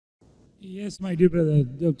Yes, my dear brother,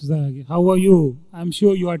 Dr. Zakir. How are you? I'm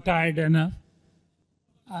sure you are tired enough.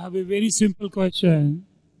 I have a very simple question.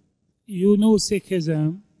 You know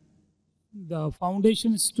Sikhism, the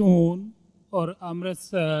foundation stone or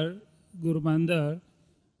Amritsar Guru Mandir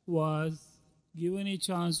was given a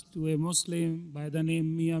chance to a Muslim by the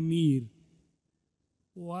name Mia Mir.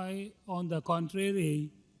 Why, on the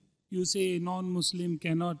contrary, you say a non-Muslim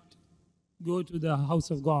cannot go to the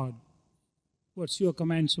house of God? What's your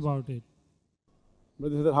comments about it?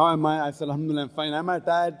 Brother, how am I? I said, Alhamdulillah, I'm fine. Am I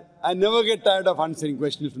tired? I never get tired of answering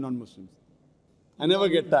questions to non-Muslims. I never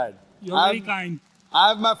get tired. You're very kind. I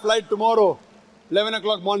have my flight tomorrow, 11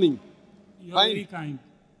 o'clock morning. You're very kind.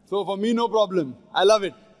 So for me, no problem. I love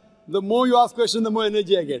it. The more you ask questions, the more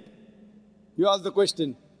energy I get. You ask the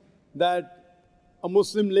question that a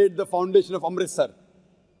Muslim laid the foundation of Amritsar.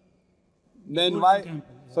 Then why?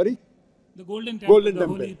 Temple. Sorry? The Golden Temple. Golden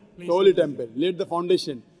Temple. The Holy Temple. Laid the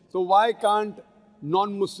foundation. So why can't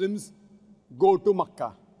non-Muslims go to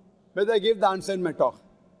Mecca? But I gave the answer in my talk.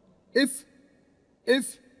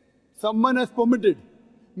 If someone has permitted,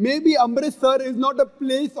 maybe Amritsar is not a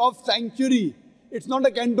place of sanctuary. It's not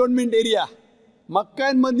a cantonment area. Mecca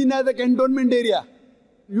and Madina is a cantonment area.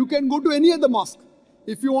 You can go to any other mosque.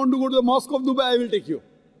 If you want to go to the Mosque of Dubai, I will take you.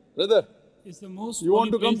 Brother, it's the most you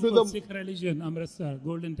want to come to the Sikh religion, Amritsar,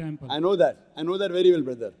 Golden Temple. I know that. I know that very well,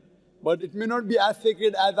 brother. But it may not be as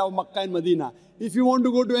sacred as our Mecca and Madina. If you want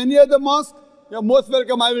to go to any other mosque, you're most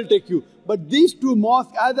welcome, I will take you. But these two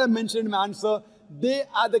mosques, as I mentioned in my answer, they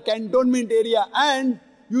are the cantonment area and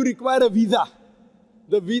you require a visa.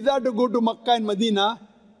 The visa to go to Mecca and Madina,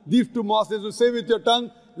 these two mosques is to say with your tongue,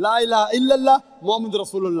 La ilaha illallah, Muhammad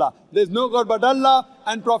Rasulullah. There is no God but Allah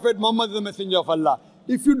and Prophet Muhammad is the messenger of Allah.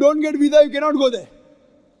 If you don't get visa, you cannot go there.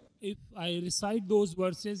 If I recite those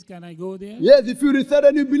verses, can I go there? Yes, if you recite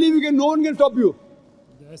and you believe, no one can stop you.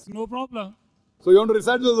 There's no problem. So you want to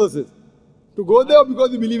recite those verses? To go there or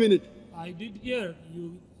because you believe in it? I did hear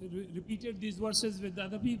you repeated these verses with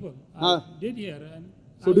other people. I did hear.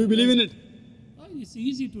 So do you believe in it? It's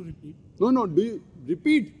easy to repeat. No, do you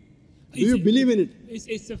repeat? Do you believe in it?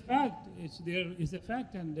 It's a fact. It's a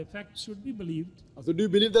fact and the fact should be believed. So do you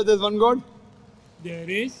believe that there's one God? There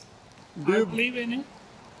is. I believe in it.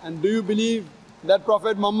 And do you believe that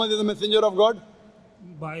Prophet Muhammad is the messenger of God?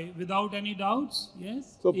 Without any doubts,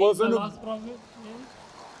 yes. So he is the last prophet, yes.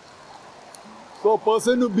 So a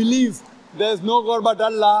person who believes there is no God but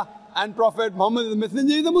Allah and Prophet Muhammad is the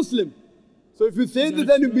messenger is a Muslim. So if you say this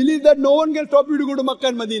and you believe that, no one can stop you to go to Mecca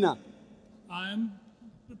and Madina.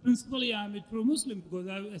 Principally I am a true Muslim because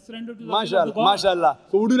I surrendered to the will of God. MashaAllah.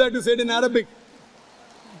 So would you like to say it in Arabic?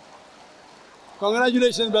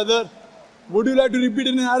 Congratulations, brother. Would you like to repeat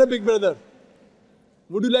it in Arabic, brother?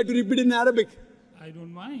 Would you like to repeat it in Arabic? I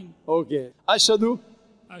don't mind. Okay. Ashhadu.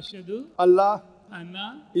 Ashhadu. Allah.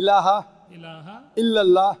 Anna. Ilaha. Ilaha.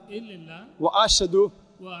 Illallah. Illallah. Wa ashhadu.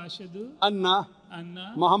 Wa ashhadu. Anna.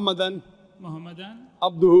 Anna. Muhammadan. Muhammadan.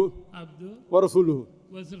 Abduhu. Abdu. Wa rasuluhu.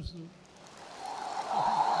 Was Rasul.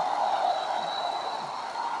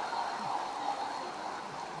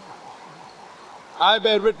 I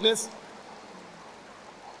bear witness.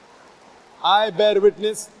 I bear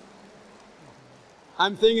witness.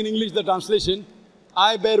 I'm saying in English the translation.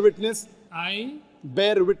 I bear witness. I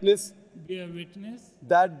bear witness. Bear witness.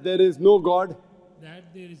 That there is no God.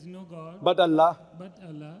 That there is no God. But Allah. But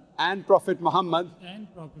Allah. And Prophet Muhammad. And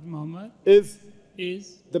Prophet Muhammad. Is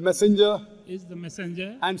the messenger. Is the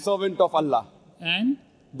messenger. And servant of Allah. And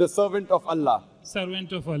the servant of Allah.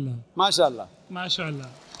 Servant of Allah. MashaAllah. MashaAllah.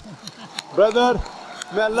 Brother,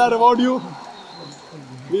 may Allah reward you.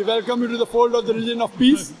 We welcome you to the fold of the religion of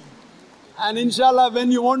peace. And inshallah,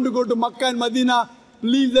 when you want to go to Mecca and Madina,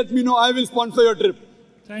 please let me know. I will sponsor your trip.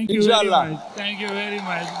 Thank you very much. Thank you very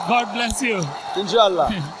much. God bless you. Inshallah.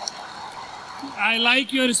 I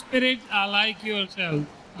like your spirit. I like yourself.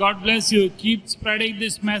 God bless you. Keep spreading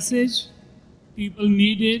this message. People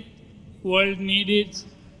need it. World needs it.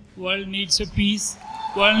 World needs a peace.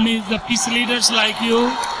 World needs the peace leaders like you.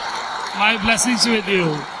 My blessings with you.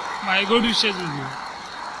 My good wishes with you.